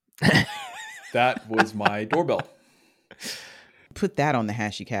That was my doorbell. Put that on the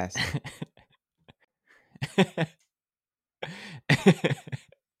HashiCast.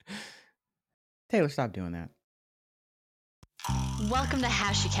 Taylor, stop doing that. Welcome to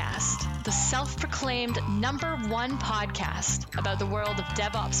HashiCast, the self-proclaimed #1 podcast about the world of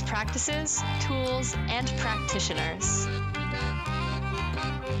DevOps practices, tools, and practitioners.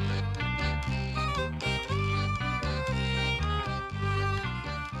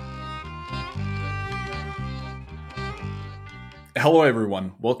 Hello,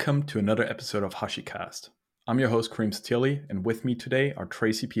 everyone. Welcome to another episode of HashiCast. I'm your host, Kareem Satili, and with me today are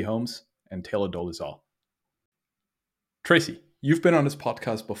Tracy P. Holmes and Taylor Dolezal. Tracy, you've been on this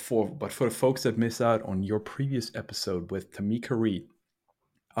podcast before, but for the folks that missed out on your previous episode with Tamika Reed,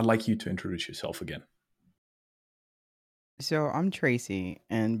 I'd like you to introduce yourself again. So I'm Tracy,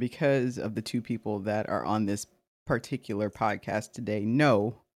 and because of the two people that are on this particular podcast today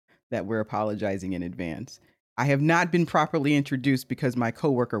know that we're apologizing in advance. I have not been properly introduced because my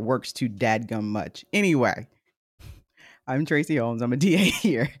coworker works too dadgum much. Anyway, I'm Tracy Holmes. I'm a DA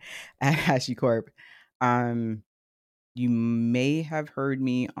here at HashiCorp. You may have heard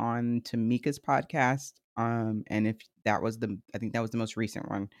me on Tamika's podcast. And if that was I think that was the most recent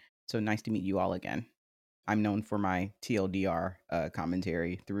one. So nice to meet you all again. I'm known for my TLDR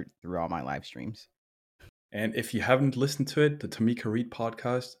commentary through all my live streams. And if you haven't listened to it, the Tamika Reed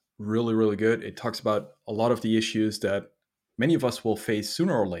podcast, really, really good. It talks about a lot of the issues that many of us will face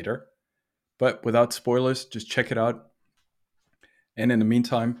sooner or later. But without spoilers, just check it out. And in the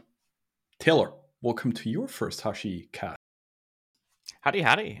meantime, Taylor, welcome to your first HashiCast.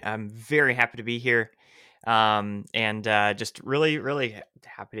 Howdy. I'm very happy to be here. And just really, really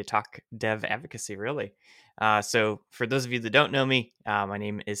happy to talk dev advocacy, really. So for those of you that don't know me, my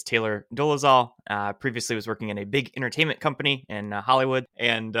name is Taylor Dolezal. Previously was working in a big entertainment company in Hollywood.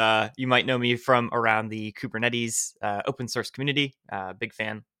 And you might know me from around the Kubernetes open source community. Big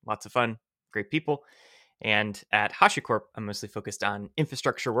fan, lots of fun, great people. And at HashiCorp, I'm mostly focused on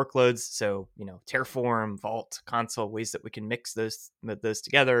infrastructure workloads. So, Terraform, Vault, Consul, ways that we can mix those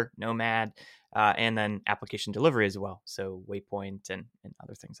together, Nomad, and then application delivery as well. So Waypoint and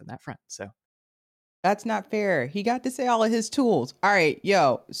other things on that front. So that's not fair. He got to say all of his tools. All right,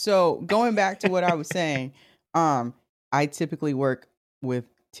 yo. So going back to what I was saying, I typically work with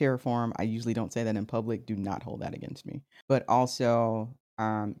Terraform. I usually don't say that in public. Do not hold that against me. But also,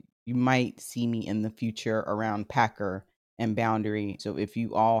 you might see me in the future around Packer and Boundary. So if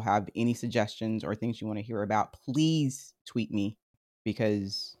you all have any suggestions or things you want to hear about, please tweet me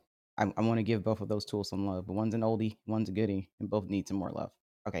because I want to give both of those tools some love. But one's an oldie, one's a goodie, and both need some more love.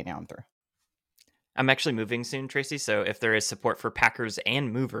 Okay, now I'm through. I'm actually moving soon, Tracy. So if there is support for packers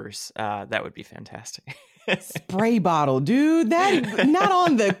and movers, that would be fantastic. Spray bottle, dude. That not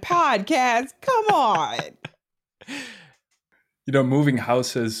on the podcast. Come on. Moving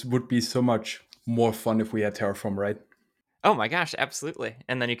houses would be so much more fun if we had Terraform, right? Oh my gosh, absolutely.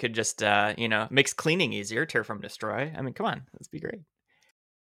 And then you could just, makes cleaning easier, Terraform Destroy. I mean, come on, that'd be great.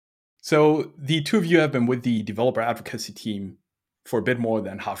 So the two of you have been with the developer advocacy team for a bit more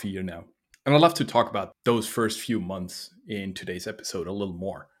than half a year now. And I'd love to talk about those first few months in today's episode a little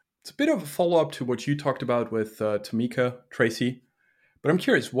more. It's a bit of a follow-up to what you talked about with Tamika, Tracy. But I'm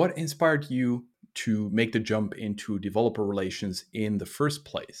curious, what inspired you to make the jump into developer relations in the first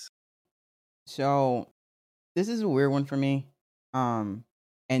place? So this is a weird one for me.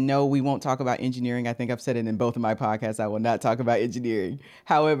 And no, we won't talk about engineering. I think I've said it in both of my podcasts. I will not talk about engineering.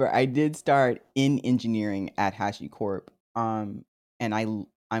 However, I did start in engineering at HashiCorp. And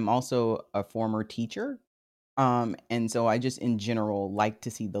I'm also a former teacher. And so I just in general like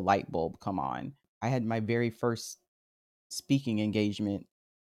to see the light bulb come on. I had my very first speaking engagement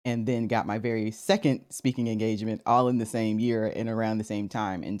and then got my very second speaking engagement all in the same year and around the same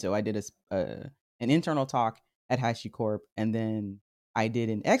time. And so I did an internal talk at HashiCorp, and then I did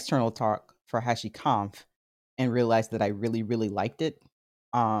an external talk for HashiConf and realized that I really, really liked it,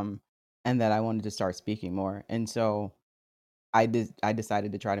 and that I wanted to start speaking more. And so I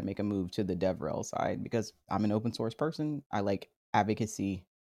decided to try to make a move to the DevRel side because I'm an open source person. I like advocacy.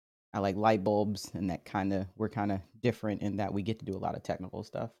 I like light bulbs, and we're kind of different in that we get to do a lot of technical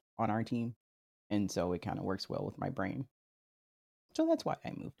stuff on our team. And so it kind of works well with my brain. So that's why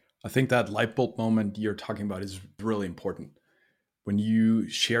I moved. I think that light bulb moment you're talking about is really important. When you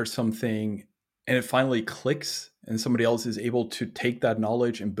share something and it finally clicks and somebody else is able to take that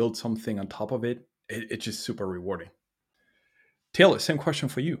knowledge and build something on top of it, it's just super rewarding. Taylor, same question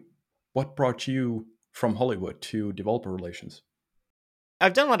for you. What brought you from Hollywood to developer relations?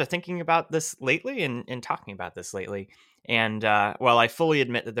 I've done a lot of thinking about this lately and talking about this lately. And while I fully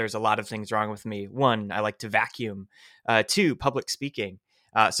admit that there's a lot of things wrong with me, one, I like to vacuum. Two, public speaking.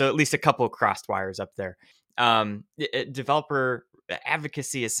 So at least a couple of crossed wires up there. Developer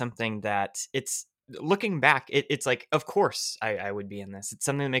advocacy is something that it's looking back, it's like, of course I would be in this. It's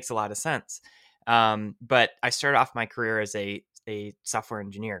something that makes a lot of sense. But I started off my career as a software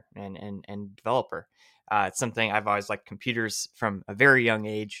engineer and developer. It's something I've always liked computers from a very young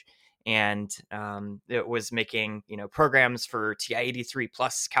age. And it was making, programs for TI-83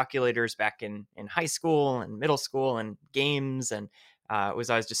 plus calculators back in high school and middle school and games. And it was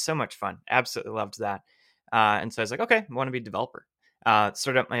always just so much fun. Absolutely loved that. And so I was like, okay, I want to be a developer.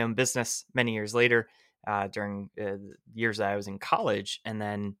 Started up my own business many years later during the years that I was in college. And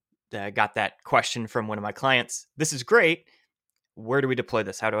then got that question from one of my clients. This is great. Where do we deploy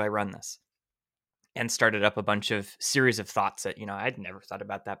this? How do I run this? And started up a bunch of series of thoughts that, I'd never thought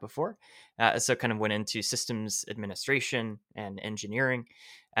about that before. So kind of went into systems administration and engineering.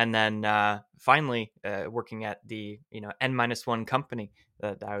 And then finally working at the, N-1 company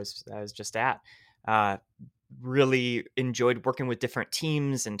that I was just at. Really enjoyed working with different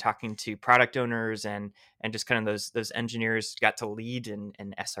teams and talking to product owners and just kind of those engineers. Got to lead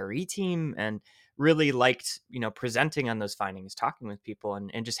an SRE team and really liked, presenting on those findings, talking with people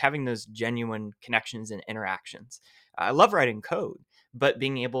and just having those genuine connections and interactions. I love writing code, but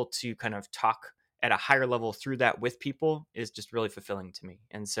being able to kind of talk at a higher level through that with people is just really fulfilling to me.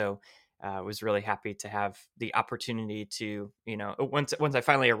 And so I was really happy to have the opportunity to, once I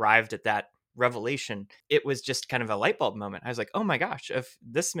finally arrived at that revelation, it was just kind of a light bulb moment. I was like, oh my gosh, if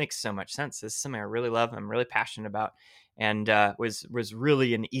this makes so much sense. This is something I really love, I'm really passionate about, and was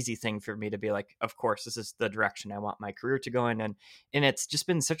really an easy thing for me to be like, of course, this is the direction I want my career to go in. And it's just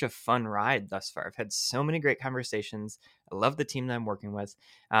been such a fun ride thus far. I've had so many great conversations. I love the team that I'm working with.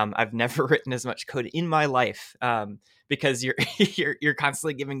 I've never written as much code in my life because you're you're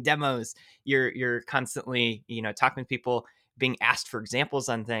constantly giving demos. You're constantly talking to people, being asked for examples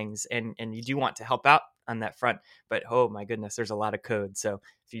on things, and you do want to help out on that front, but oh my goodness, there's a lot of code. So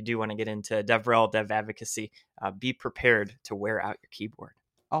if you do want to get into DevRel, dev advocacy, be prepared to wear out your keyboard.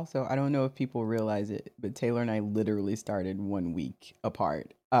 Also, I don't know if people realize it, but Taylor and I literally started 1 week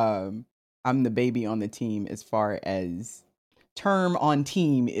apart. I'm the baby on the team as far as term on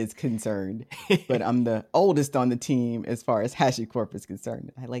team is concerned, but I'm the oldest on the team as far as HashiCorp is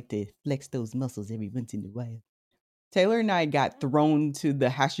concerned. I like to flex those muscles every once in a while. Taylor and I got thrown to the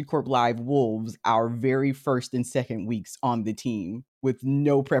HashiCorp Live Wolves our very first and second weeks on the team with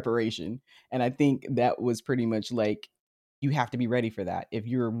no preparation. And I think that was pretty much like, you have to be ready for that. If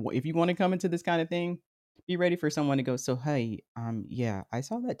you want to come into this kind of thing, be ready for someone to go, so, hey, yeah, I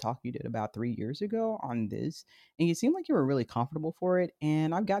saw that talk you did about 3 years ago on this, and you seem like you were really comfortable for it.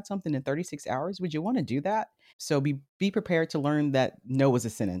 And I've got something in 36 hours. Would you want to do that? So be prepared to learn that no is a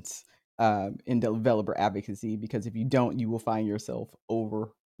sentence. In developer advocacy, because if you don't, you will find yourself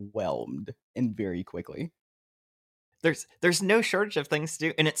overwhelmed and very quickly. There's no shortage of things to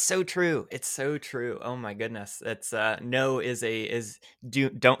do, and it's so true. It's so true. Oh my goodness. It's no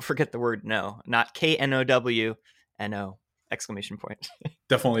don't forget the word no, not KNOW, exclamation point.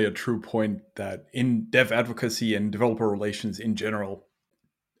 Definitely a true point that in dev advocacy and developer relations in general,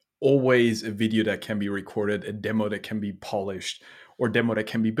 always a video that can be recorded, a demo that can be polished, or demo that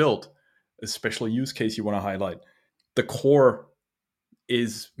can be built, a special use case you want to highlight. The core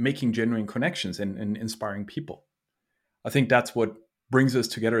is making genuine connections and inspiring people. I think that's what brings us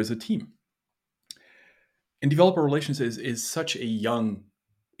together as a team. And developer relations is such a young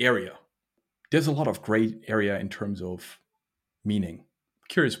area. There's a lot of great area in terms of meaning. I'm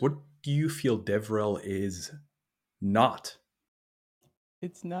curious, what do you feel DevRel is not?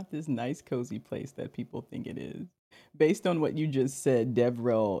 It's not this nice, cozy place that people think it is. Based on what you just said,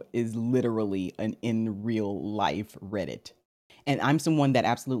 DevRel is literally an in real life Reddit. And I'm someone that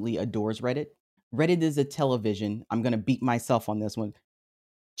absolutely adores Reddit. Reddit is a television. I'm going to beat myself on this one.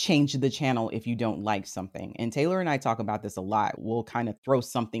 Change the channel if you don't like something. And Taylor and I talk about this a lot. We'll kind of throw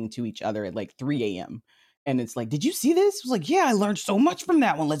something to each other at like 3 a.m. And it's like, did you see this? It was like, yeah, I learned so much from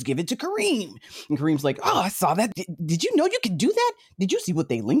that one. Let's give it to Kareem. And Kareem's like, oh, I saw that. Did you know you could do that? Did you see what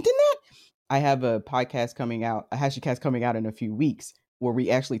they linked in that? I have a podcast coming out, a HashiCast coming out in a few weeks, where we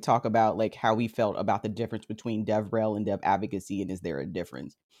actually talk about like how we felt about the difference between DevRel and dev advocacy, and is there a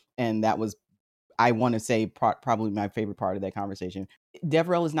difference? And that was, I want to say, probably my favorite part of that conversation.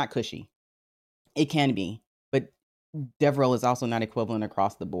 DevRel is not cushy. It can be, but DevRel is also not equivalent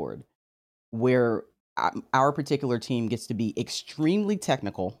across the board, where our particular team gets to be extremely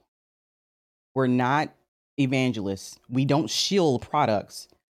technical. We're not evangelists. We don't shield products.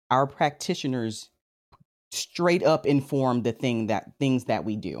 Our practitioners straight up inform the things that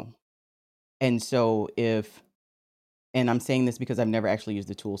we do. And so and I'm saying this because I've never actually used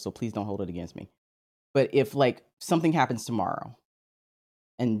the tool, so please don't hold it against me. But if like something happens tomorrow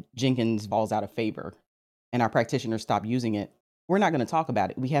and Jenkins falls out of favor and our practitioners stop using it, we're not going to talk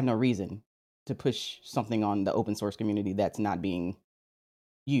about it. We have no reason to push something on the open source community that's not being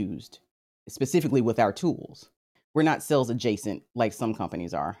used, specifically with our tools. We're not sales adjacent like some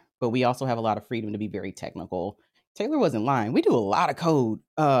companies are, but we also have a lot of freedom to be very technical. Taylor wasn't lying. We do a lot of code.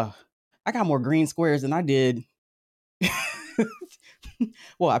 I got more green squares than I did.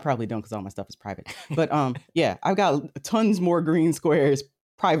 Well, I probably don't because all my stuff is private. But yeah, I've got tons more green squares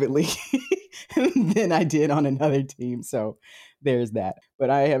privately than I did on another team. So there's that.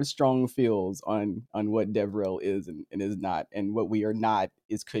 But I have strong feels on what DevRel is and is not. And what we are not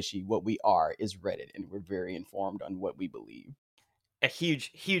is cushy. What we are is Reddit. And we're very informed on what we believe. A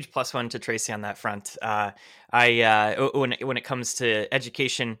huge plus one to Tracy on that front. When it comes to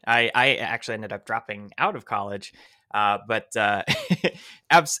education, I actually ended up dropping out of college. But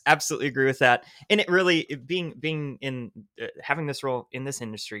absolutely agree with that. And it really being in having this role in this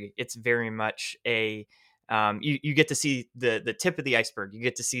industry, it's very much a you get to see the tip of the iceberg. You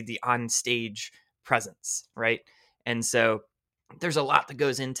get to see the on stage presence, right? And so there's a lot that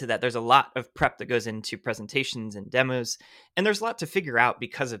goes into that. There's a lot of prep that goes into presentations and demos, and there's a lot to figure out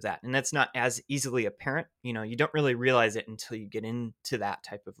because of that. And that's not as easily apparent. You don't really realize it until you get into that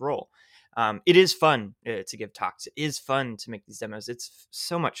type of role. It is fun to give talks. It is fun to make these demos. It's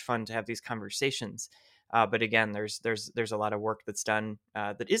so much fun to have these conversations. But again, there's a lot of work that's done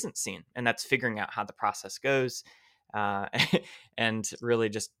that isn't seen, and that's figuring out how the process goes, and really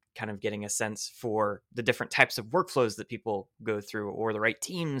just kind of getting a sense for the different types of workflows that people go through, or the right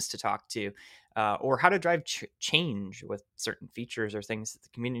teams to talk to, or how to drive change with certain features or things that the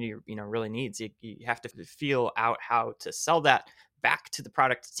community really needs. You have to feel out how to sell that back to the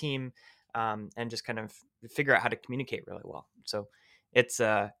product team. And just kind of figure out how to communicate really well. So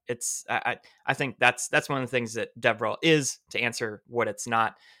I think that's one of the things that DevRel is, to answer what it's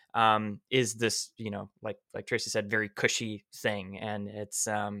not, is this, like Tracy said, very cushy thing. And it's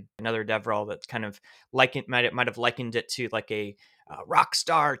another DevRel that kind of might have likened it to like a rock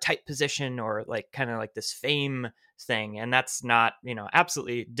star type position, or like kind of like this fame thing. And that's not,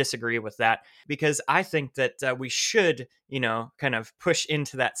 absolutely disagree with that, because I think that we should, kind of push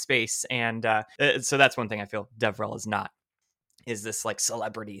into that space. And so that's one thing I feel DevRel is not, is this like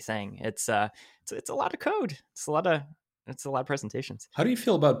celebrity thing. It's a lot of code. It's a lot of presentations. How do you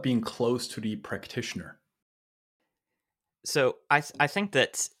feel about being close to the practitioner? So I think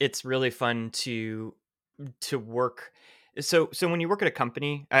that it's really fun to work. So when you work at a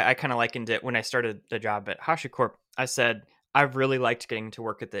company, I kind of likened it when I started the job at HashiCorp. I said I've really liked getting to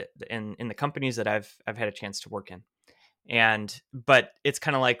work at in the companies that I've had a chance to work in. But it's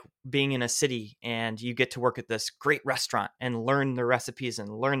kind of like being in a city and you get to work at this great restaurant and learn the recipes and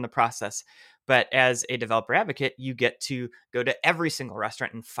learn the process. But as a developer advocate, you get to go to every single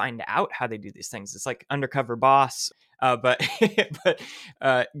restaurant and find out how they do these things. It's like undercover boss, but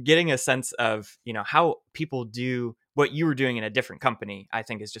getting a sense of, how people do what you were doing in a different company, I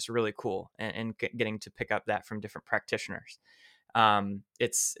think is just really cool, and getting to pick up that from different practitioners.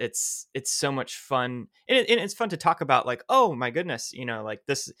 It's so much fun, and it's fun to talk about, like, oh my goodness, like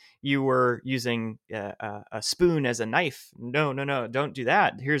this, you were using a spoon as a knife. No, don't do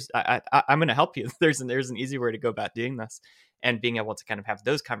that. I'm going to help you. There's an easy way to go about doing this, and being able to kind of have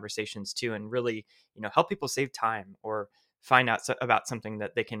those conversations too, and really, help people save time or find out about something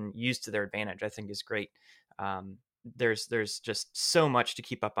that they can use to their advantage, I think is great. There's just so much to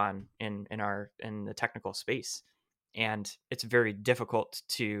keep up on in the technical space. And it's very difficult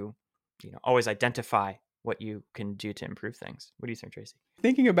to, always identify what you can do to improve things. What do you think, Tracy?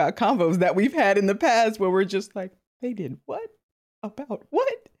 Thinking about combos that we've had in the past where we're just like, they did what? About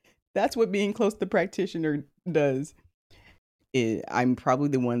what? That's what being close to the practitioner does. I'm probably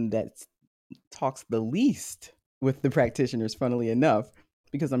the one that talks the least with the practitioners, funnily enough,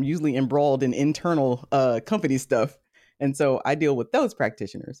 because I'm usually embroiled in internal company stuff. And so I deal with those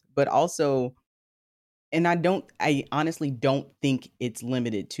practitioners, but also... And I honestly don't think it's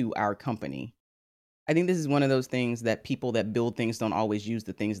limited to our company. I think this is one of those things that people that build things don't always use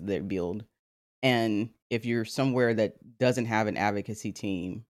the things that they build. And if you're somewhere that doesn't have an advocacy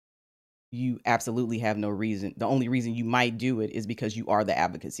team, you absolutely have no reason. The only reason you might do it is because you are the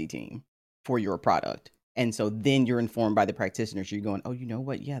advocacy team for your product. And so then you're informed by the practitioners. You're going, oh, you know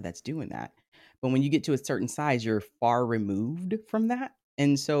what? Yeah, that's doing that. But when you get to a certain size, you're far removed from that.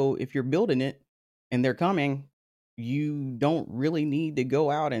 And so if you're building it, and they're coming, you don't really need to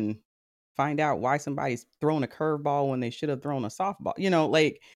go out and find out why somebody's throwing a curveball when they should have thrown a softball.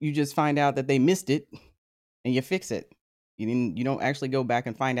 Like, you just find out that they missed it and you fix it. You don't actually go back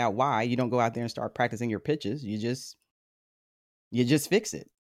and find out why. You don't go out there and start practicing your pitches. You just fix it.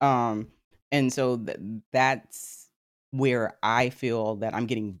 And so that's where I feel that I'm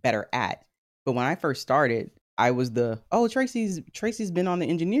getting better at. But when I first started, I was Tracy's been on the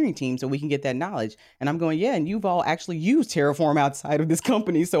engineering team, so we can get that knowledge. And I'm going, yeah, and you've all actually used Terraform outside of this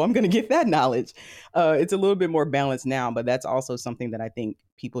company, so I'm going to get that knowledge. It's a little bit more balanced now, but that's also something that I think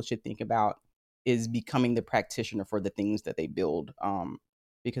people should think about, is becoming the practitioner for the things that they build,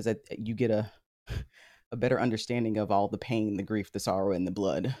 because you get a better understanding of all the pain, the grief, the sorrow, and the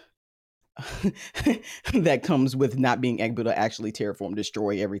blood that comes with not being able to actually terraform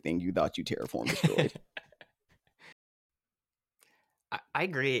destroy everything you thought you terraform destroyed. I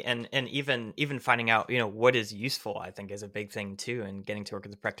agree, and even finding out what is useful, I think, is a big thing too. And getting to work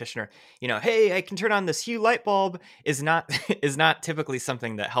as a practitioner, hey, I can turn on this Hue light bulb is not typically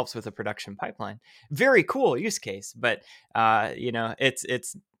something that helps with a production pipeline. Very cool use case, but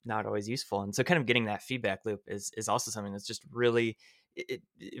it's not always useful. And so, kind of getting that feedback loop is also something that's just really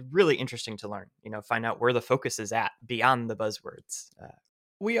really interesting to learn. Find out where the focus is at beyond the buzzwords.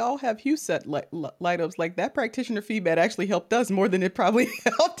 We all have Hue set light ups. Like, that practitioner feedback actually helped us more than it probably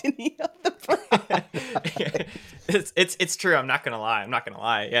helped any other product. It's true. I'm not gonna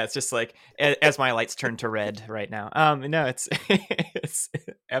lie. Yeah, it's just like as my lights turn to red right now. No, it's it's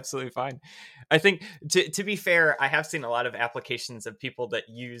absolutely fine. I think to be fair, I have seen a lot of applications of people that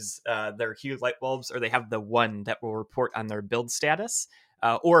use their Hue light bulbs, or they have the one that will report on their build status.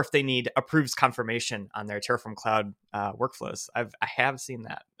 Or if they need approves confirmation on their Terraform Cloud workflows. I have seen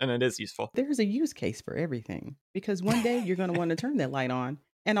that, and it is useful. There's a use case for everything, because one day you're going to want to turn that light on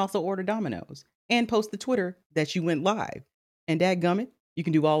and also order Domino's and post to Twitter that you went live. And dadgummit, you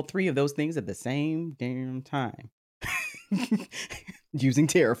can do all three of those things at the same damn time using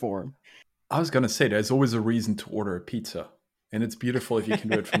Terraform. I was going to say, there's always a reason to order a pizza, and it's beautiful if you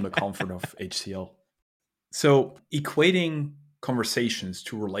can do it from the comfort of HCL. So equating conversations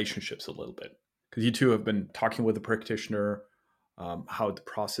to relationships a little bit, because you two have been talking with the practitioner, how the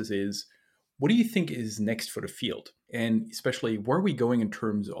process is. What do you think is next for the field? And especially, where are we going in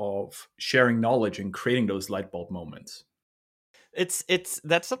terms of sharing knowledge and creating those light bulb moments?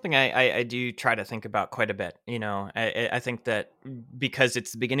 That's something I do try to think about quite a bit. I think that because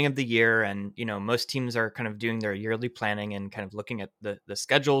it's the beginning of the year, and most teams are kind of doing their yearly planning and kind of looking at the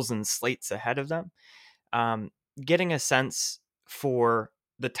schedules and slates ahead of them, getting a sense for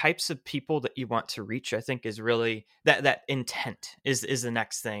the types of people that you want to reach, I think, is really that intent is the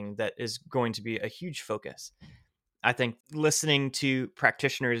next thing that is going to be a huge focus. I think listening to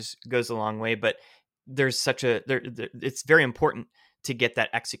practitioners goes a long way, but there's it's very important to get that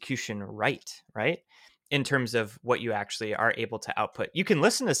execution right in terms of what you actually are able to output. You can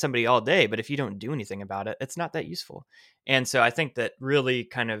listen to somebody all day, but if you don't do anything about it, it's not that useful. And so I think that really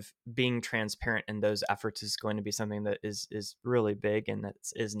kind of being transparent in those efforts is going to be something that is really big, and that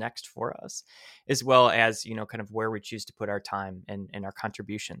is next for us, as well as, kind of where we choose to put our time and our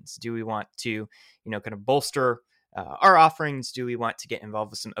contributions. Do we want to, kind of bolster our offerings? Do we want to get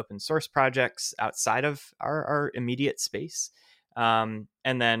involved with some open source projects outside of our immediate space? And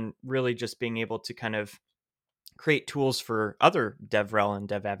then really just being able to kind of create tools for other DevRel and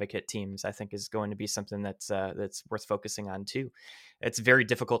Dev Advocate teams, I think, is going to be something that's worth focusing on too. It's very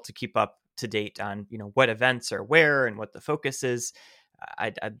difficult to keep up to date on what events are where and what the focus is.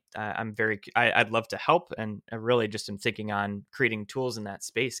 I'd love to help, and I really just am thinking on creating tools in that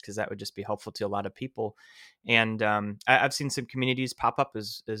space, because that would just be helpful to a lot of people. And I've seen some communities pop up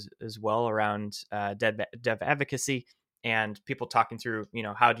as well around dev advocacy, and people talking through,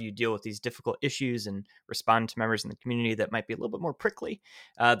 how do you deal with these difficult issues and respond to members in the community that might be a little bit more prickly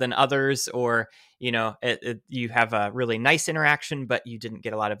than others, or, you have a really nice interaction, but you didn't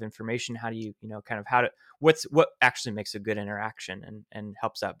get a lot of information. How do you, what actually makes a good interaction and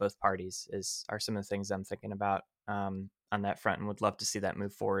helps out both parties are some of the things I'm thinking about on that front, and would love to see that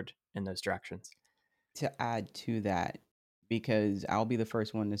move forward in those directions. To add to that, because I'll be the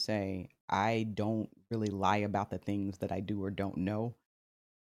first one to say, I don't really lie about the things that I do or don't know.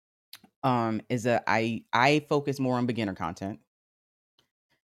 Is that I focus more on beginner content.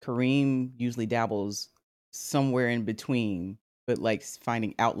 Kareem usually dabbles somewhere in between, but likes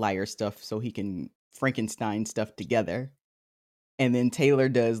finding outlier stuff so he can Frankenstein stuff together. And then Taylor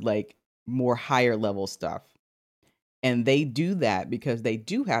does like more higher level stuff. And they do that because they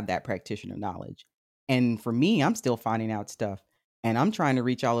do have that practitioner knowledge. And for me, I'm still finding out stuff. And I'm trying to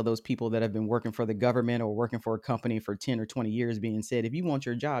reach all of those people that have been working for the government or working for a company for 10 or 20 years being said, if you want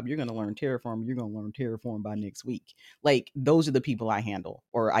your job, you're going to learn Terraform. You're going to learn Terraform by next week. Like, those are the people I handle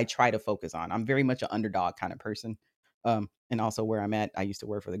or I try to focus on. I'm very much an underdog kind of person. And also where I'm at, I used to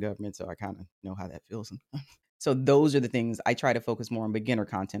work for the government, so I kind of know how that feels. So those are the things I try to focus more on: beginner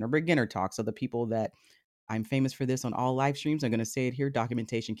content or beginner talk. So the people that I'm famous for this on all live streams, I'm going to say it here: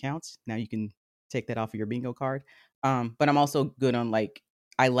 documentation counts. Now you can take that off of your bingo card. But I'm also good on, like,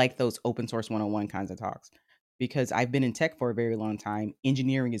 I like those open source 101 kinds of talks because I've been in tech for a very long time.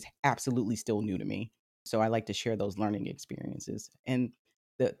 Engineering is absolutely still new to me. So I like to share those learning experiences. And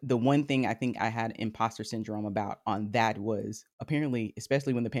the one thing I think I had imposter syndrome about on that was, apparently,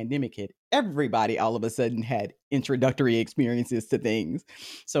 especially when the pandemic hit, everybody all of a sudden had introductory experiences to things.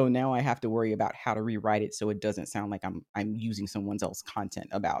 So now I have to worry about how to rewrite it so it doesn't sound like I'm using someone else's content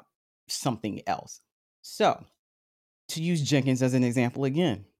about something else. So to use Jenkins as an example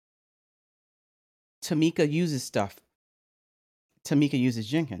again, Tamika uses stuff. Tamika uses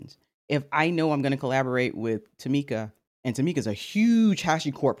Jenkins. If I know I'm going to collaborate with Tamika, and Tamika's a huge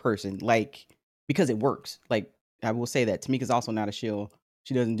HashiCorp person, like, because it works. Like, I will say that Tamika's also not a shill.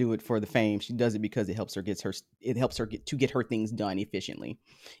 She doesn't do it for the fame. She does it because it helps her get her things done efficiently.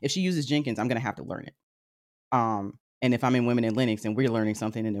 If she uses Jenkins, I'm going to have to learn it. And if I'm in Women in Linux and we're learning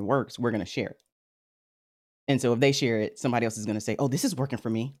something and it works, we're going to share it. And so if they share it, somebody else is going to say, oh, this is working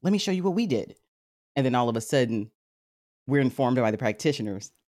for me. Let me show you what we did. And then all of a sudden, we're informed by the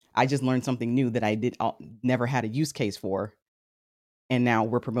practitioners. I just learned something new that I never had a use case for. And now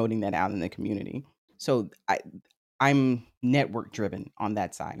we're promoting that out in the community. So I'm network driven on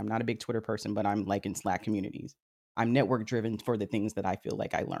that side. I'm not a big Twitter person, but I'm like in Slack communities. I'm network driven for the things that I feel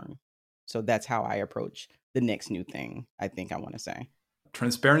like I learn. So that's how I approach the next new thing, I think I want to say.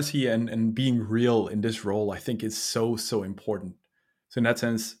 Transparency and being real in this role, I think, is so important. So in that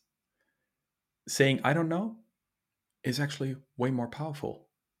sense, saying I don't know is actually way more powerful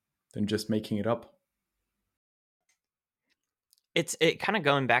than just making it up. It kind of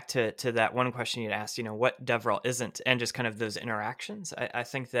going back to that one question you'd asked, what DevRel isn't, and just kind of those interactions. I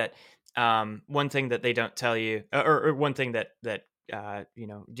think that one thing that they don't tell you, or one thing that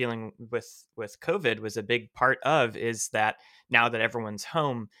dealing with COVID was a big part of, is that now that everyone's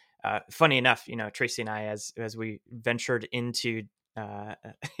home, funny enough, Tracy and I, as we ventured into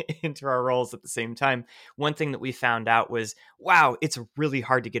our roles at the same time, one thing that we found out was, wow, it's really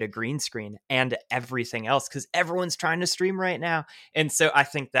hard to get a green screen and everything else because everyone's trying to stream right now. And so I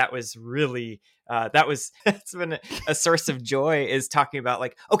think that was really that's been a source of joy, is talking about,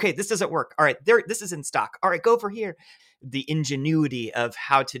 like, okay, this doesn't work, all right, this is in stock, all right, go over here. The ingenuity of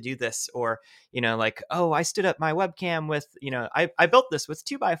how to do this, or like, oh, I stood up my webcam with I built this with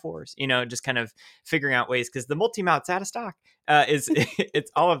 2x4s, just kind of figuring out ways, because the multi-mount's out of stock.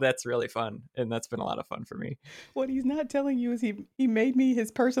 It's all of that's really fun, and that's been a lot of fun for me. What he's not telling you is he made me his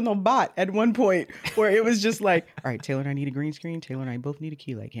personal bot at one point, where it was just like, all right, Taylor and I need a green screen. Taylor and I both need a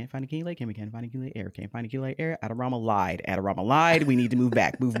key light. Can't find a key light. Can't find a key light. Error. Can't find a key light. Error. Adorama lied. We need to move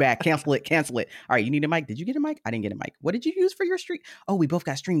back. Cancel it. All right, you need a mic. Did you get a mic? I didn't get a mic. What did you use for your stream? Oh, we both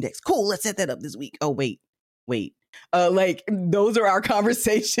got Stream Decks. Cool. Let's set that up this week. Oh, wait. Like, those are our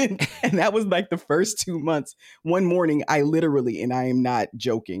conversations. And that was like the first 2 months. One morning, I literally, and I am not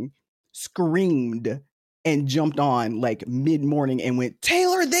joking, screamed and jumped on like mid-morning and went,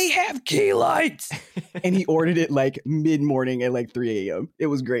 Taylor, they have key lights. And he ordered it like mid-morning at like 3 a.m. It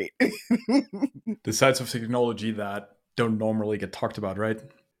was great. The sides of technology that don't normally get talked about, right?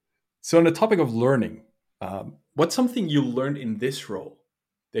 So on the topic of learning, what's something you learned in this role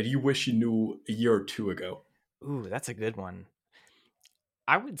that you wish you knew a year or two ago? Ooh, that's a good one.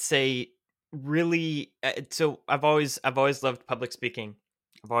 I would say, really, so I've always loved public speaking.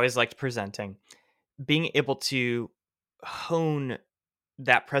 I've always liked presenting. Being able to hone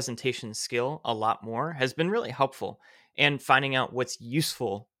that presentation skill a lot more has been really helpful, and finding out what's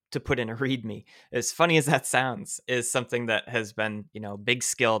useful to put in a README, as funny as that sounds, is something that has been, a big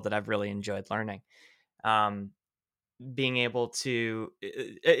skill that I've really enjoyed learning. Being able to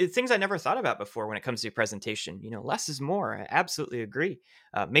things I never thought about before when it comes to presentation. Less is more. I absolutely agree.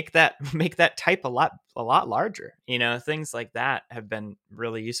 Make that type a lot larger. Things like that have been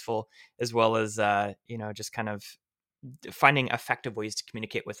really useful, as well as just kind of finding effective ways to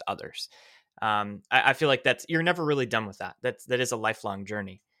communicate with others. I feel like you're never really done with that. That is a lifelong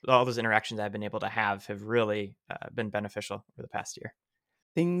journey. All those interactions I've been able to have really been beneficial over the past year.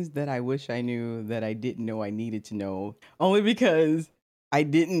 Things that I wish I knew that I didn't know I needed to know, only because I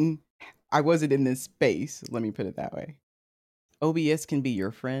wasn't in this space. Let me put it that way. OBS can be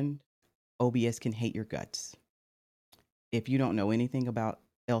your friend. OBS can hate your guts. if you don't know anything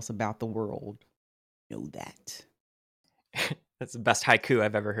else about the world, know that. That's the best haiku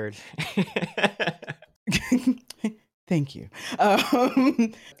I've ever heard. Thank you.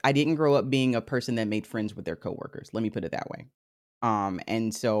 I didn't grow up being a person that made friends with their coworkers. Let me put it that way.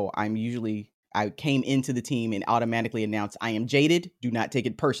 And so I came into the team and automatically announced, I am jaded. Do not take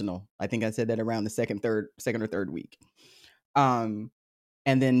it personal. I think I said that around the second or third week. And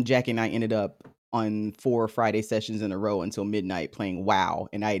then Jackie and I ended up on 4 Friday sessions in a row until midnight playing WoW.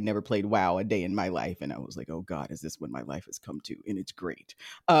 And I had never played WoW a day in my life. And I was like, oh God, is this what my life has come to? And it's great.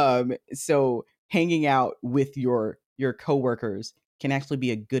 So hanging out with your coworkers can actually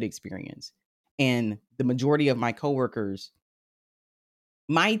be a good experience. And the majority of my coworkers,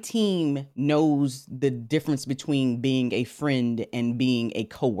 my team knows the difference between being a friend and being a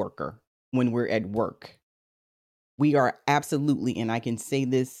coworker when we're at work. We are absolutely, and I can say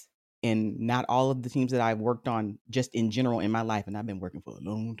this, and not all of the teams that I've worked on, just in general in my life, and I've been working for a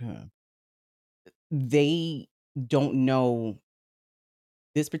long time, they don't know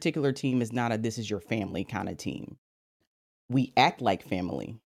this particular team is not a this is your family kind of team. We act like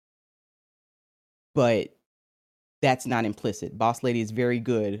family, but that's not implicit. Boss Lady is very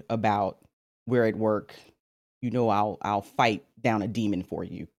good about, we're at work, I'll fight down a demon for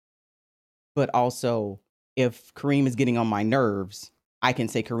you. But also, if Kareem is getting on my nerves, I can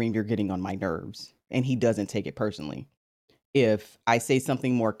say, Kareem, you're getting on my nerves. And he doesn't take it personally. If I say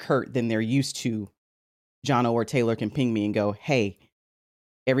something more curt than they're used to, Jono or Taylor can ping me and go, hey,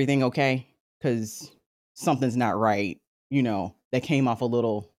 everything okay? Because something's not right. That came off a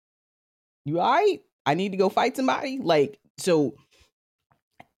little, you all right? I need to go fight somebody? So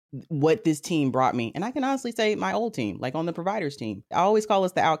what this team brought me, and I can honestly say my old team, like on the providers team, I always call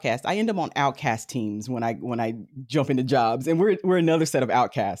us the outcast. I end up on outcast teams when I jump into jobs, and we're another set of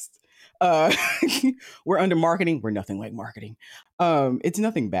outcasts. We're under marketing. We're nothing like marketing. It's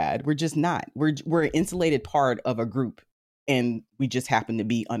nothing bad. We're just not. We're an insulated part of a group, and we just happen to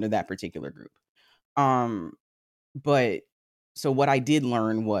be under that particular group. But so what I did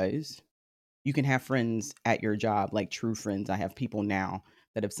learn was, you can have friends at your job, like true friends. I have people now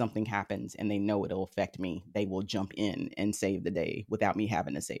that if something happens and they know it'll affect me, they will jump in and save the day without me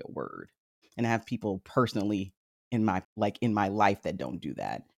having to say a word. And I have people personally in my life that don't do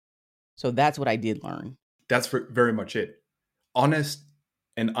that. So that's what I did learn. That's very much it. Honest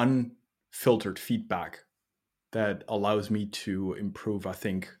and unfiltered feedback that allows me to improve, I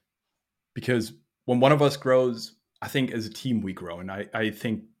think. Because when one of us grows, I think as a team we grow. And I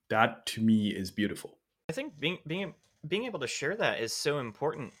think that to me is beautiful. I think being able to share that is so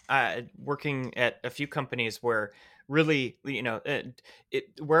important. Working at a few companies where really,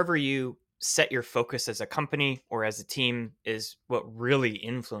 wherever you set your focus as a company or as a team is what really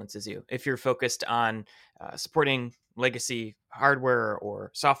influences you. If you're focused on supporting legacy hardware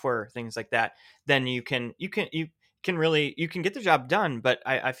or software, things like that, then you can get the job done, but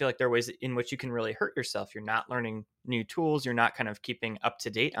I feel like there are ways in which you can really hurt yourself. You're not learning new tools. You're not kind of keeping up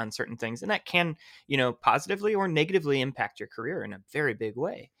to date on certain things. And that can, positively or negatively impact your career in a very big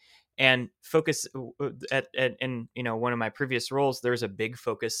way. And focus in one of my previous roles, there's a big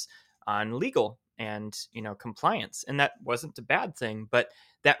focus on legal and, compliance. And that wasn't a bad thing, but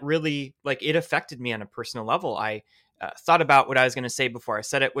that really, it affected me on a personal level. I thought about what I was going to say before I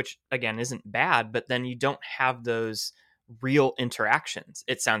said it, which again isn't bad, but then you don't have those real interactions.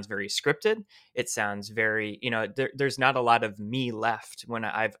 It sounds very scripted. It sounds very, there's not a lot of me left when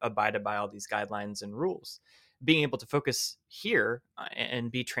I've abided by all these guidelines and rules. Being able to focus here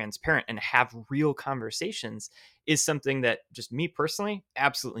and be transparent and have real conversations is something that just me personally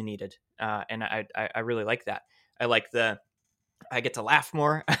absolutely needed. And I really like that. I get to laugh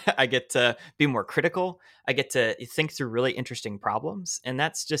more. I get to be more critical. I get to think through really interesting problems. And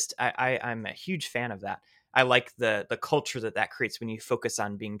that's just, I'm a huge fan of that. I like the culture that creates when you focus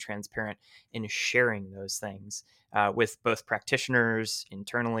on being transparent and sharing those things with both practitioners,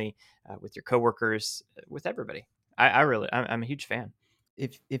 internally, with your coworkers, with everybody. I'm a huge fan.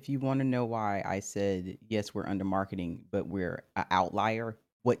 If you want to know why I said, yes, we're under marketing, but we're an outlier,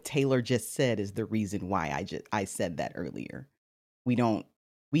 what Taylor just said is the reason why I said that earlier.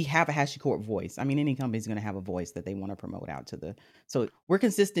 We have a HashiCorp voice. I mean, any company's going to have a voice that they want to promote out to so we're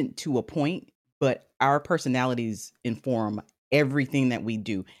consistent to a point, but our personalities inform everything that we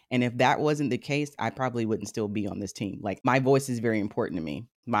do. And if that wasn't the case, I probably wouldn't still be on this team. My voice is very important to me.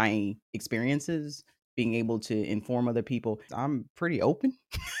 My experiences, being able to inform other people, I'm pretty open.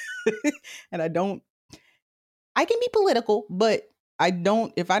 And I can be political, but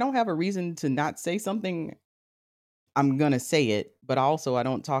if I don't have a reason to not say something, I'm going to say it, but also I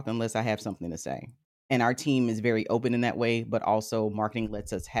don't talk unless I have something to say. And our team is very open in that way, but also marketing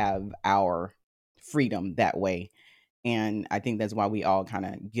lets us have our freedom that way. And I think that's why we all kind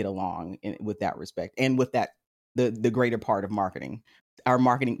of get along with that respect. And with that, the greater part of marketing,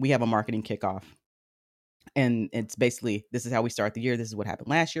 we have a marketing kickoff. And it's basically, this is how we start the year. This is what happened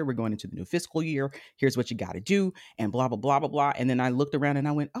last year. We're going into the new fiscal year. Here's what you got to do, and blah, blah, blah, blah, blah. And then I looked around and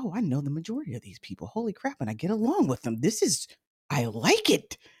I went, oh, I know the majority of these people. Holy crap. And I get along with them. I like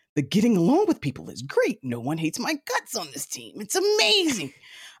it. The getting along with people is great. No one hates my guts on this team. It's amazing.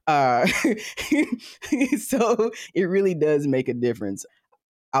 So it really does make a difference.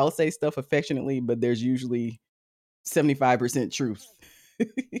 I'll say stuff affectionately, but there's usually 75% truth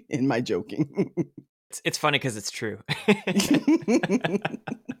in my joking. It's funny because it's true. I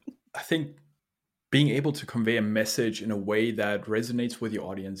think being able to convey a message in a way that resonates with your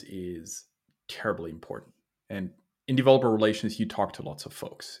audience is terribly important. And in developer relations, you talk to lots of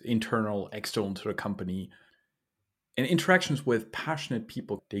folks, internal, external to the company. And interactions with passionate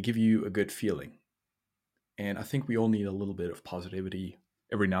people, they give you a good feeling. And I think we all need a little bit of positivity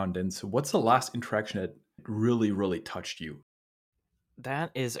every now and then. So what's the last interaction that really, really touched you?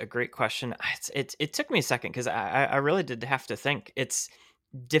 That is a great question. It took me a second because I really did have to think. It's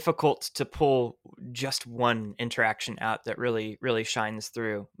difficult to pull just one interaction out that really, really shines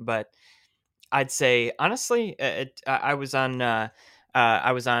through. But I'd say, honestly, I was on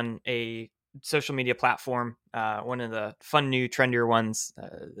a social media platform, one of the fun new trendier ones.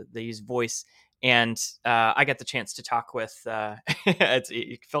 They use voice, and I got the chance to talk with.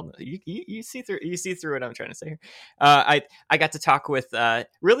 You see through what I'm trying to say here. I got to talk with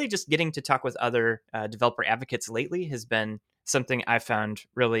really just getting to talk with other developer advocates lately has been something I found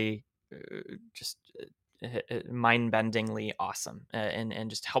really just mind-bendingly awesome and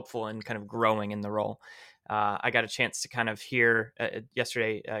just helpful and kind of growing in the role. I got a chance to kind of hear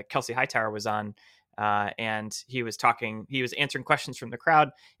yesterday. Kelsey Hightower was on, and he was answering questions from the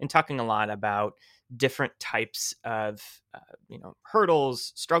crowd and talking a lot about different types of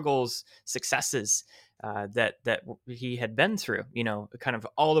hurdles, struggles, successes that he had been through. Kind of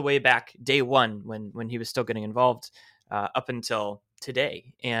all the way back day one when he was still getting involved up until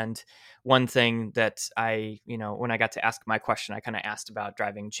today. And one thing that when I got to ask my question, I kind of asked about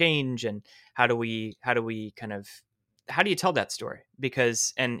driving change and how do you tell that story?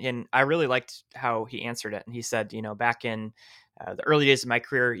 Because, and I really liked how he answered it. And he said, back in the early days of my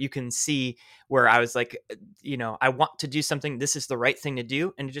career, you can see where I was like, I want to do something. This is the right thing to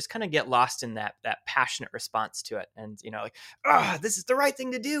do. And to just kind of get lost in that passionate response to it. And, this is the right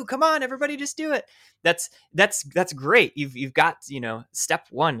thing to do. Come on, everybody, just do it. That's great. You've got, step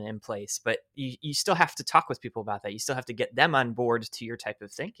one in place, but you still have to talk with people about that. You still have to get them on board to your type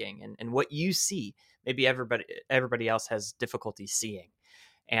of thinking and what you see. Maybe everybody else has difficulty seeing.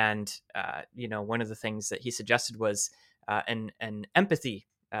 And, one of the things that he suggested was an empathy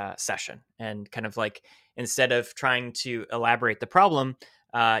session, and kind of like, instead of trying to elaborate the problem,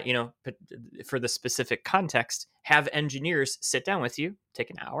 for the specific context, have engineers sit down with you, take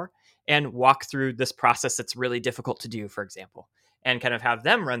an hour, and walk through this process that's really difficult to do, for example, and kind of have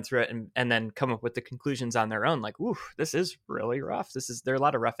them run through it and then come up with the conclusions on their own. Like, ooh, this is really rough. There are a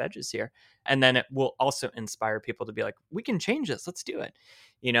lot of rough edges here. And then it will also inspire people to be like, we can change this. Let's do it.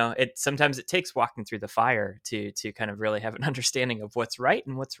 Sometimes it takes walking through the fire to kind of really have an understanding of what's right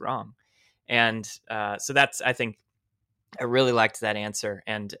and what's wrong. And so that's, I think, I really liked that answer,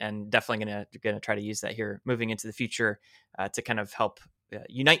 and definitely gonna try to use that here moving into the future to kind of help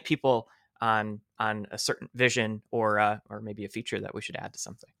unite people on a certain vision or maybe a feature that we should add to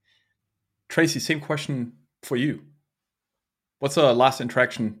something. Tracy, same question for you. What's the last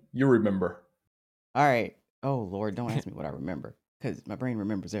interaction you remember? All right. Oh Lord, don't ask me what I remember, because my brain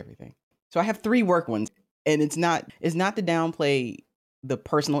remembers everything. So I have 3 work ones, and it's not to downplay the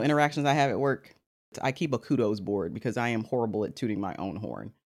personal interactions I have at work. I keep a kudos board because I am horrible at tooting my own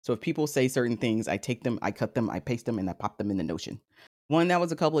horn. So if people say certain things, I take them, I cut them, I paste them, and I pop them in the Notion. One that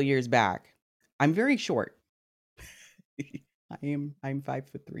was a couple of years back. I'm very short. I'm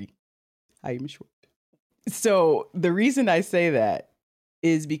 5'3". I am short. So the reason I say that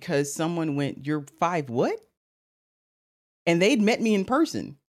is because someone went, "You're 5 what?" And they'd met me in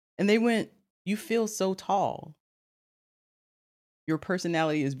person, and they went, "You feel so tall. Your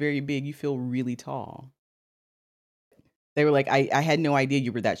personality is very big. You feel really tall." They were like, I had no idea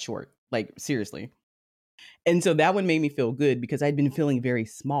you were that short. Like, seriously. And so that one made me feel good because I'd been feeling very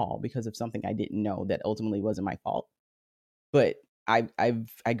small because of something I didn't know that ultimately wasn't my fault. But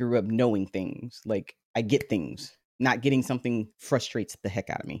I grew up knowing things. Like, I get things. Not getting something frustrates the heck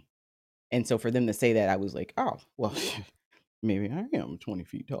out of me. And so for them to say that, I was like, oh, well, maybe I am 20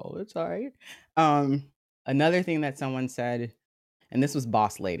 feet tall. It's all right. Another thing that someone said, and this was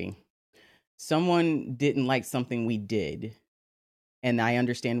Boss Lady. Someone didn't like something we did, and I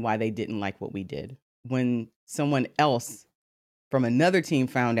understand why they didn't like what we did. When someone else from another team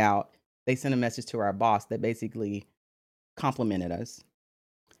found out, they sent a message to our boss that basically complimented us.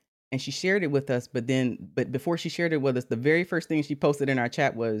 And she shared it with us, but before she shared it with us, the very first thing she posted in our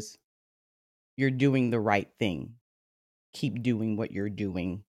chat was, "You're doing the right thing. Keep doing what you're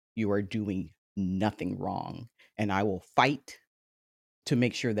doing. You are doing nothing wrong. And I will fight to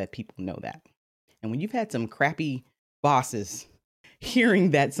make sure that people know that." And when you've had some crappy bosses,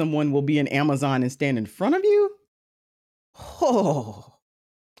 hearing that someone will be in Amazon and stand in front of you, oh.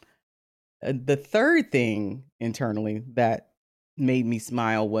 The third thing internally that made me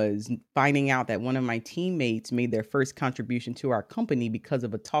smile was finding out that one of my teammates made their first contribution to our company because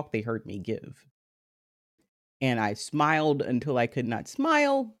of a talk they heard me give. And I smiled until I could not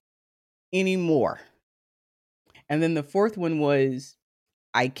smile anymore. And then the fourth one was,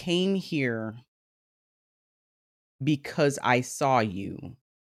 I came here because I saw you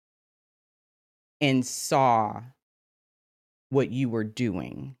and saw what you were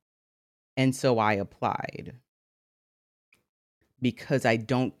doing. And so I applied, because I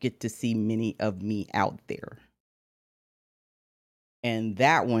don't get to see many of me out there. And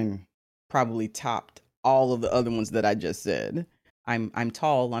that one probably topped all of the other ones that I just said. I'm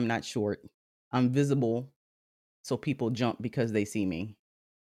tall, I'm not short. I'm visible, so people jump because they see me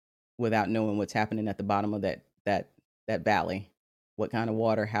without knowing what's happening at the bottom of that valley. What kind of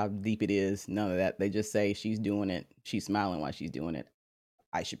water, how deep it is, none of that. They just say, she's doing it. She's smiling while she's doing it.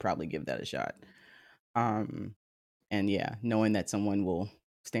 I should probably give that a shot. And yeah, knowing that someone will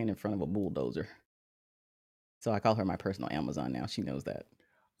stand in front of a bulldozer. So I call her my personal Amazon now. She knows that.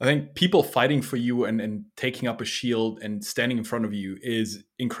 I think people fighting for you and taking up a shield and standing in front of you is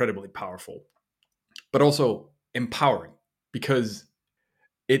incredibly powerful, but also empowering, because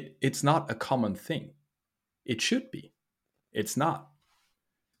it's not a common thing. It should be. It's not.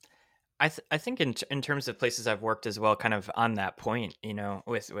 I think in terms of places I've worked as well, kind of on that point, you know,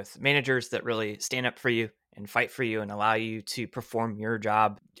 with managers that really stand up for you and fight for you and allow you to perform your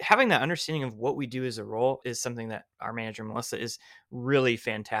job, having that understanding of what we do as a role is something that our manager, Melissa, is really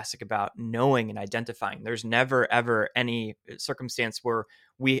fantastic about knowing and identifying. There's never, ever any circumstance where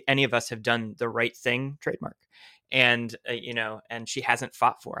any of us have done the right thing, trademark, and, you know, and she hasn't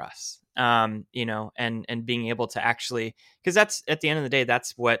fought for us, you know, and being able to actually, because that's, at the end of the day,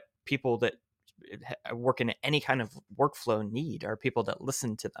 that's what people that work in any kind of workflow need, are people that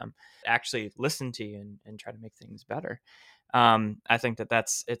listen to them, actually listen to you and try to make things better. I think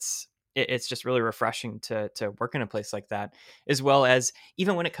it's just really refreshing to work in a place like that, as well as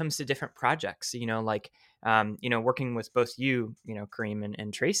even when it comes to different projects, you know, like, you know, working with both you, you know, Kareem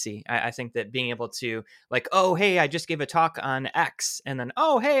and Tracy, I think that being able to, like, oh, hey, I just gave a talk on X, and then,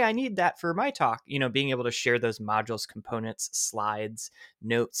 oh, hey, I need that for my talk, you know, being able to share those modules, components, slides,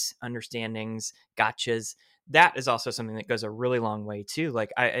 notes, understandings, gotchas, that is also something that goes a really long way too.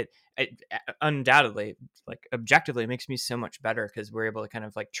 Like I undoubtedly, like objectively, it makes me so much better, because we're able to kind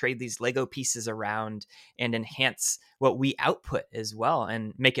of like trade these Lego pieces around and enhance what we output as well,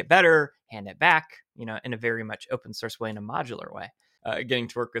 and make it better, hand it back, you know, in a very much open source way, in a modular way. Getting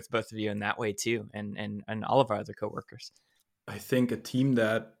to work with both of you in that way too, and all of our other coworkers. I think a team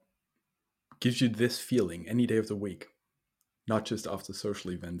that gives you this feeling any day of the week, not just after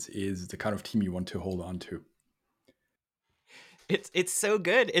social events, is the kind of team you want to hold on to. It's so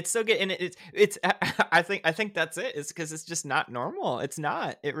good. It's so good. And it's I think that's it. It's because it's just not normal. It's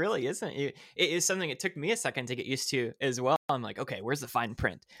not. It really isn't. It is something it took me a second to get used to as well. I'm like, okay, where's the fine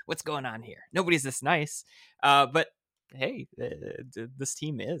print? What's going on here? Nobody's this nice. But hey, this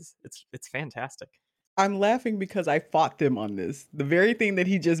team is. It's fantastic. I'm laughing because I fought them on this. The very thing that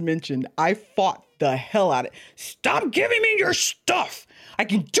he just mentioned, I fought the hell out of it. Stop giving me your stuff. I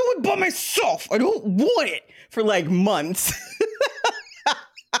can do it by myself. I don't want it, for like months.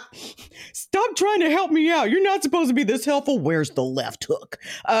 Stop trying to help me out. You're not supposed to be this helpful. Where's the left hook?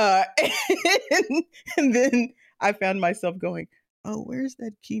 And then I found myself going, oh, where's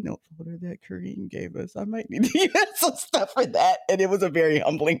that keynote folder that Kareem gave us? I might need to use some stuff for that. And it was a very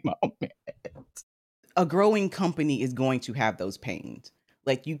humbling moment. A growing company is going to have those pains.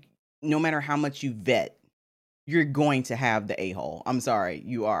 Like, you, no matter how much you vet, you're going to have the a-hole. I'm sorry,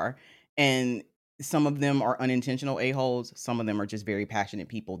 you are. And some of them are unintentional a-holes. Some of them are just very passionate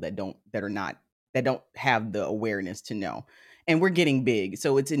people that don't have the awareness to know. And we're getting big,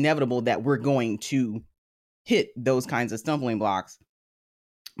 so it's inevitable that we're going to hit those kinds of stumbling blocks.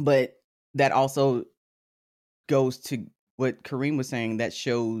 But that also goes to what Kareem was saying, that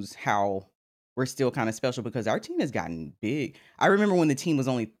shows how we're still kind of special because our team has gotten big. I remember when the team was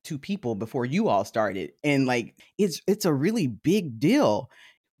only 2 people before you all started, and like it's a really big deal.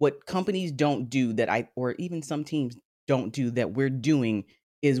 What companies don't do or even some teams don't do that we're doing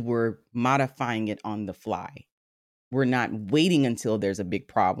is we're modifying it on the fly. We're not waiting until there's a big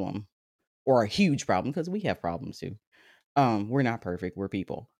problem or a huge problem, because we have problems too. We're not perfect, we're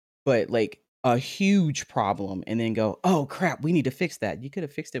people. But like a huge problem and then go, "Oh crap, we need to fix that." You could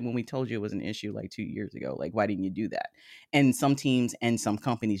have fixed it when we told you it was an issue like 2 years ago. Like, why didn't you do that? And some teams and some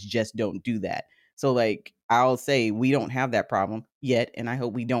companies just don't do that. So like I'll say we don't have that problem yet, and I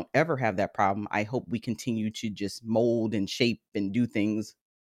hope we don't ever have that problem. I hope we continue to just mold and shape and do things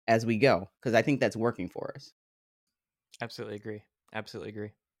as we go, because I think that's working for us. Absolutely agree. Absolutely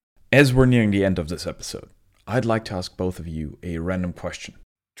agree. As we're nearing the end of this episode, I'd like to ask both of you a random question.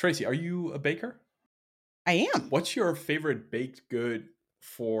 Tracy, are you a baker? I am. What's your favorite baked good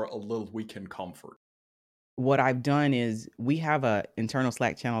for a little weekend comfort? What I've done is we have a internal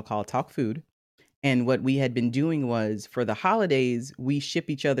Slack channel called Talk Food. And what we had been doing was, for the holidays, we ship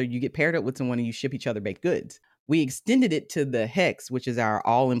each other, you get paired up with someone and you ship each other baked goods. We extended it to the Hex, which is our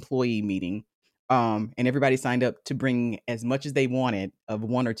all employee meeting. And everybody signed up to bring as much as they wanted of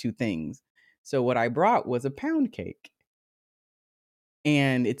 1 or 2 things. So what I brought was a pound cake.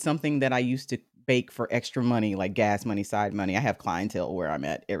 And it's something that I used to bake for extra money, like gas money, side money. I have clientele where I'm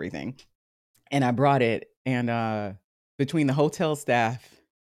at, everything. And I brought it, and between the hotel staff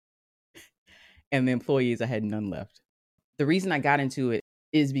and the employees, I had none left. The reason I got into it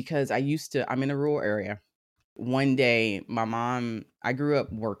is because I'm in a rural area. One day, my mom, I grew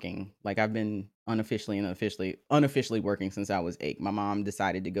up working. Like, I've been unofficially working since I was 8. My mom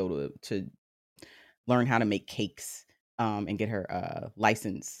decided to go to learn how to make cakes, and get her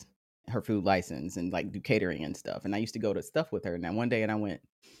license, her food license, and like do catering and stuff. And I used to go to stuff with her. Now one day, and I went,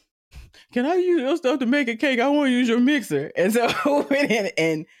 "Can I use your stuff to make a cake? I want to use your mixer." And so I went in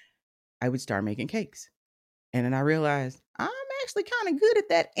and I would start making cakes. And then I realized I'm actually kind of good at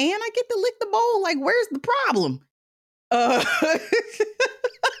that. And I get to lick the bowl. Like, where's the problem?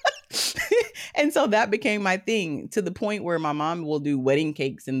 And so that became my thing, to the point where my mom will do wedding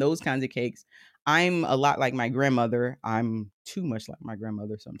cakes and those kinds of cakes. I'm a lot like my grandmother. I'm too much like my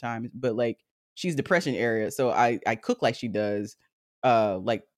grandmother sometimes, but like she's depression area. So I cook like she does,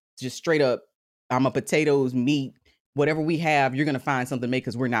 like just straight up. I'm a potatoes, meat, whatever we have, you're going to find something to make,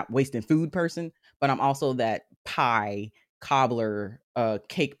 because we're not wasting food person. But I'm also that pie, cobbler,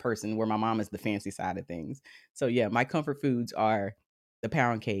 cake person, where my mom is the fancy side of things. So yeah, my comfort foods are the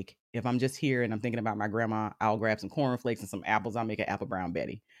pound cake. If I'm just here and I'm thinking about my grandma, I'll grab some cornflakes and some apples. I'll make an apple brown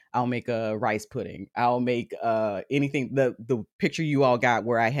Betty. I'll make a rice pudding. I'll make anything. The picture you all got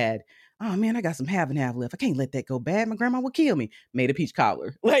where I had, "Oh man, I got some half and half left. I can't let that go bad. My grandma would kill me." Made a peach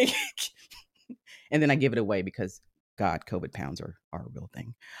cobbler. Like, and then I give it away because, God, COVID pounds are a real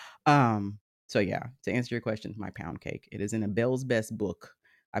thing. So yeah, to answer your question, my pound cake, it is in a Bell's Best book.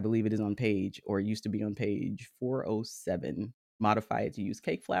 I believe it is on page, or it used to be on page 407. Modify it to use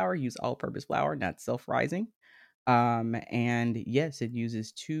cake flour, use all-purpose flour, not self-rising. And yes, it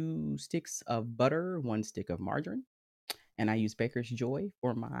uses 2 sticks of butter, 1 stick of margarine. And I use Baker's Joy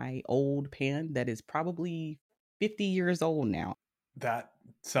for my old pan that is probably 50 years old now. That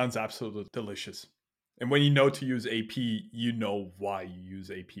sounds absolutely delicious. And when you know to use AP, you know why you use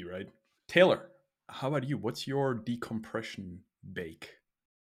AP, right? Taylor, how about you? What's your decompression bake?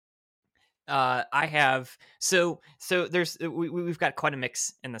 I have so there's we've got quite a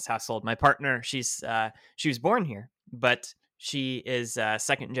mix in this household. My partner, she was born here, but she is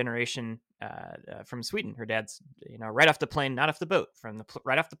second generation from Sweden. Her dad's right off the plane, not off the boat,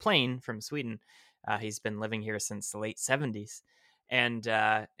 right off the plane from Sweden. He's been living here since the late 70s, and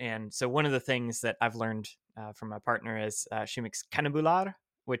so one of the things that I've learned from my partner is she makes kanelbullar,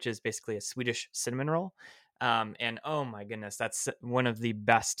 which is basically a Swedish cinnamon roll. And oh my goodness, that's one of the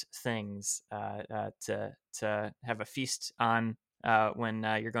best things to have a feast on when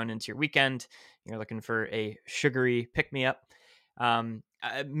you're going into your weekend. You're looking for a sugary pick-me-up.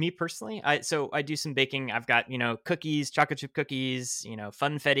 Me personally, I do some baking. I've got cookies, chocolate chip cookies,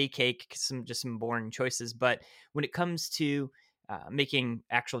 funfetti cake, some boring choices. But when it comes to making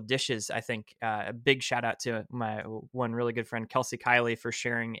actual dishes, I think a big shout out to my one really good friend, Kelsey Kiley, for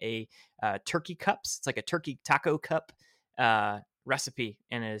sharing a turkey cups. It's like a turkey taco cup recipe,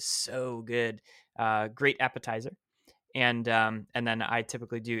 and it is so good. Great appetizer. And then I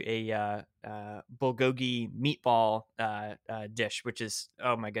typically do a bulgogi meatball dish, which is,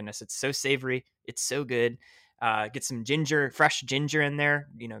 oh my goodness, it's so savory, it's so good. Get some ginger, fresh ginger in there.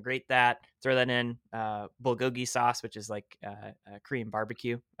 Grate that. Throw that in. Bulgogi sauce, which is like Korean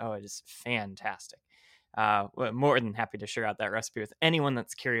barbecue. Oh, it is fantastic. More than happy to share out that recipe with anyone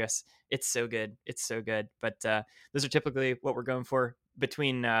that's curious. It's so good. It's so good. But those are typically what we're going for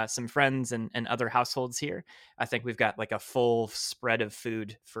between some friends and other households here. I think we've got like a full spread of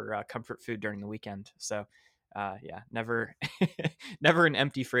food for comfort food during the weekend. So yeah, never never an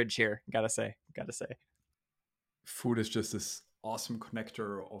empty fridge here. Gotta say. Food is just this awesome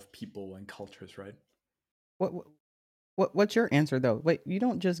connector of people and cultures, right? What's your answer though? Wait, you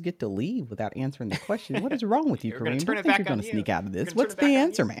don't just get to leave without answering the question. What is wrong with you, We're gonna Kareem? turn Don't it think back you're going on to you. sneak out of this. Gonna turn What's it back the on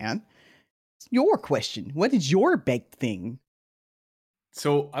answer, you. man? It's your question. What is your baked thing?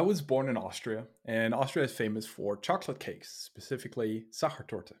 So I was born in Austria, and Austria is famous for chocolate cakes, specifically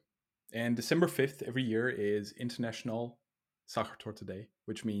Sachertorte. And December 5th every year is International Sachertorte Day,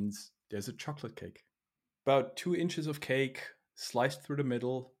 which means there's a chocolate cake. About 2 inches of cake, sliced through the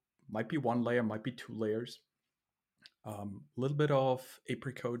middle, might be 1 layer, might be 2 layers. A little bit of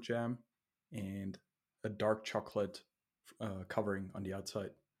apricot jam and a dark chocolate covering on the outside.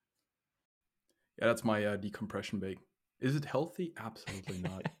 Yeah, that's my decompression bake. Is it healthy? Absolutely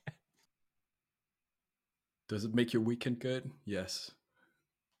not. Does it make your weekend good? Yes.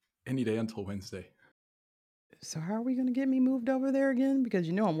 Any day until Wednesday. So how are we going to get me moved over there again? Because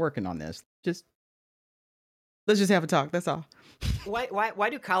I'm working on this. Let's just have a talk. That's all. Why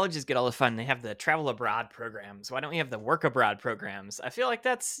do colleges get all the fun? They have the travel abroad programs. Why don't we have the work abroad programs? I feel like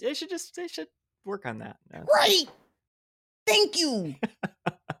they should work on that. Right. Thank you.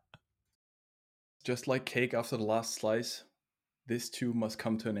 Just like cake after the last slice, this too must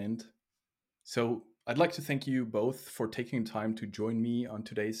come to an end. So I'd like to thank you both for taking time to join me on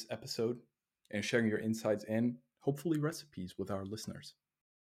today's episode and sharing your insights and hopefully recipes with our listeners.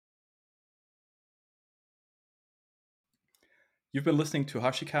 You've been listening to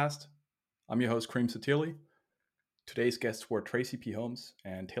HashiCast. I'm your host, Kareem Satirli. Today's guests were Tracy P. Holmes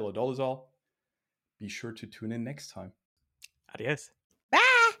and Taylor Dolezal. Be sure to tune in next time. Adios.